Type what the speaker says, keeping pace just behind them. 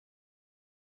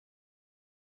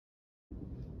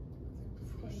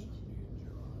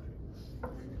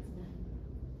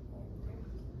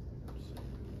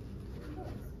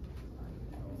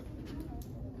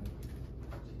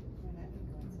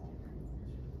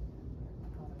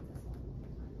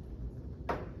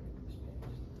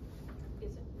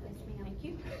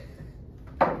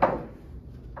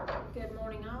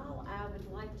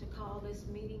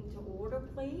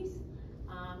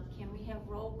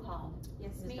roll call.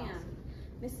 Yes, Ms. ma'am.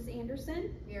 Dawson. Mrs.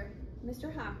 Anderson? Here.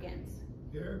 Mr. Hopkins?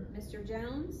 Here. Mr.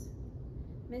 Jones?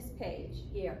 Ms. Page?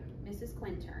 Here. Mrs.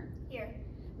 Quintern? Here.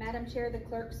 Madam Chair, the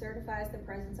clerk certifies the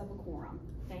presence of a quorum.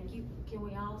 Thank you. Can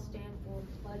we all stand for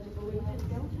Pledge of Allegiance?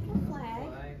 Don't have a flag.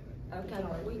 Okay,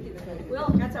 we can.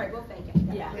 That's all right, we'll fake it.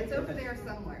 Yeah. It's over there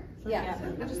somewhere. Yeah,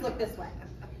 we'll just look this way.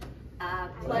 I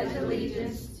pledge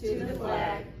allegiance to the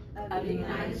flag of the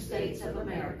United States of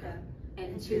America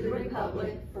and to the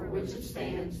republic for which it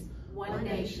stands, one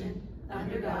nation,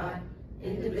 under God,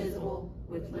 indivisible,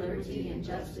 with liberty and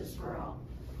justice for all.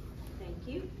 Thank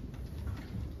you.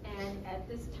 And at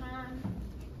this time,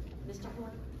 Mr.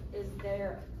 Horn, is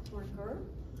there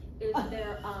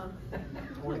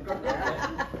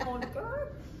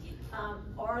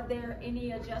are there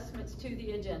any adjustments to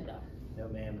the agenda? No,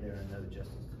 ma'am, there are no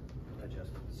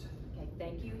adjustments. Okay,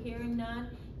 thank you. Hearing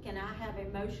none, can I have a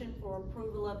motion for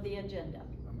approval of the agenda?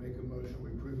 I make a motion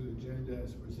we approve the agenda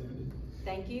as presented.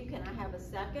 Thank you. Can I have a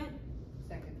second?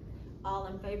 Second. All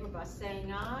in favor by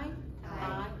saying aye?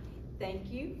 Aye.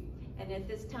 Thank you. And at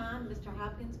this time, Mr.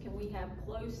 Hopkins, can we have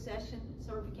closed session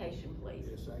certification, please?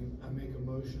 Yes, I make a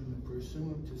motion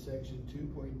pursuant to section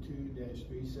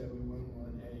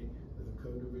 2.2-3711A of the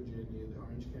Code of Virginia, the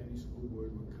Orange County School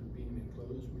Board will convene a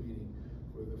closed meeting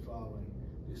for the following: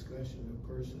 discussion of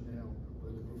personnel or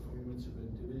the performance of a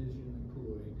division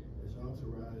employee as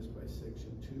authorized by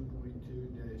section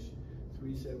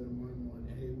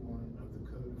 2.2-3711A1 of the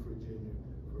Code of Virginia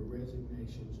for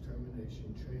resignations,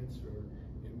 termination, transfer,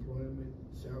 employment,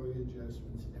 salary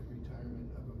adjustments, and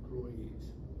retirement of employees.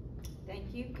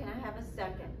 Thank you. Can I have a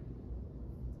second?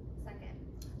 Second.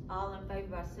 All in favor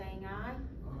by saying aye?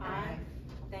 Aye.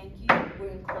 Thank you. We're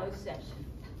in closed session.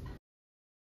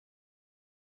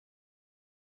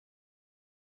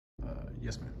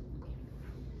 Yes, ma'am.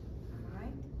 All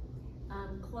right.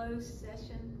 Closed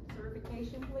session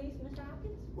certification, please, Mr.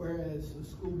 Hopkins? Whereas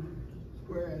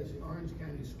the Orange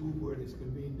County School Board has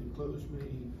convened a closed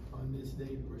meeting on this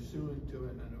date pursuant to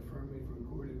an affirmative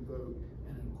recorded vote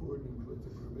and in accordance with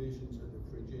the provisions of the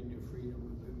Virginia Freedom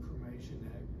of Information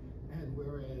Act, and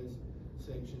whereas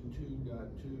section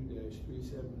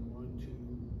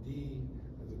 2.2-3712D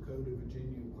of the Code of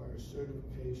Virginia requires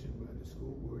certification by the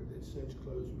school board that such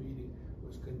closed meeting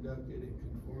was conducted in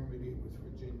conformity with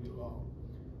Virginia law.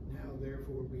 Now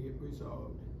therefore be it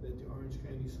resolved that the Orange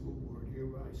County School Board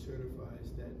hereby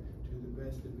certifies that to the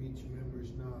best of each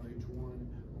member's knowledge, 1,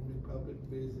 only public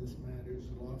business matters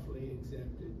lawfully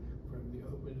exempted from the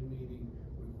open meeting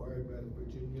required by the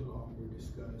Virginia law were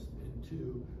discussed, and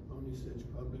 2, only such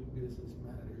public business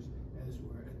matters as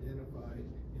were identified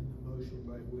in the motion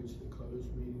by which the closed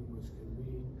meeting was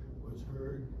convened, was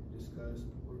heard, discussed,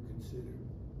 or considered.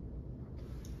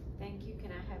 Thank you. Can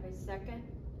I have a second?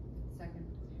 Second.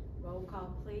 Roll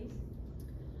call, please.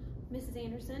 Mrs.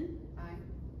 Anderson? Aye.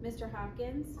 Mr.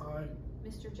 Hopkins? Aye.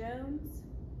 Mr. Jones?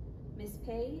 Ms.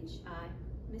 Page? Aye.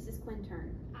 Mrs.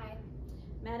 Quintern? Aye.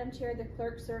 Madam Chair, the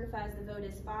clerk certifies the vote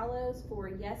as follows: 4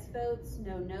 yes votes,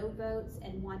 no votes,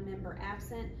 and 1 member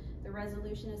absent. The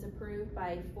resolution is approved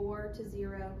by a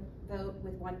 4-0 vote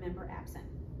with 1 member absent.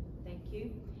 Thank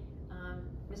you.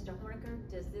 Mr. Horniker,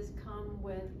 does this come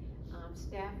with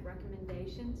staff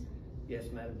recommendations?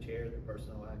 Yes, Madam Chair, the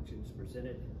personnel actions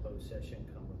presented in closed session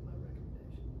come with my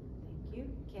recommendation. Thank you.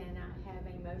 Can I have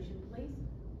a motion, please?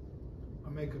 I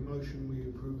make a motion we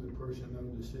approve the personnel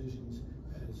decisions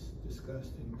as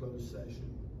discussed in closed session.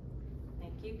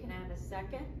 Thank you. Can I have a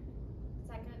second?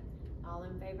 Second. All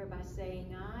in favor by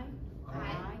saying aye?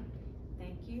 Aye.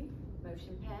 Thank you.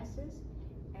 Motion passes.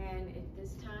 And at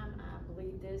this time, I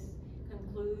believe this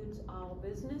concludes all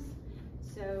business.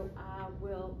 So I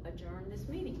will adjourn this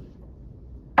meeting.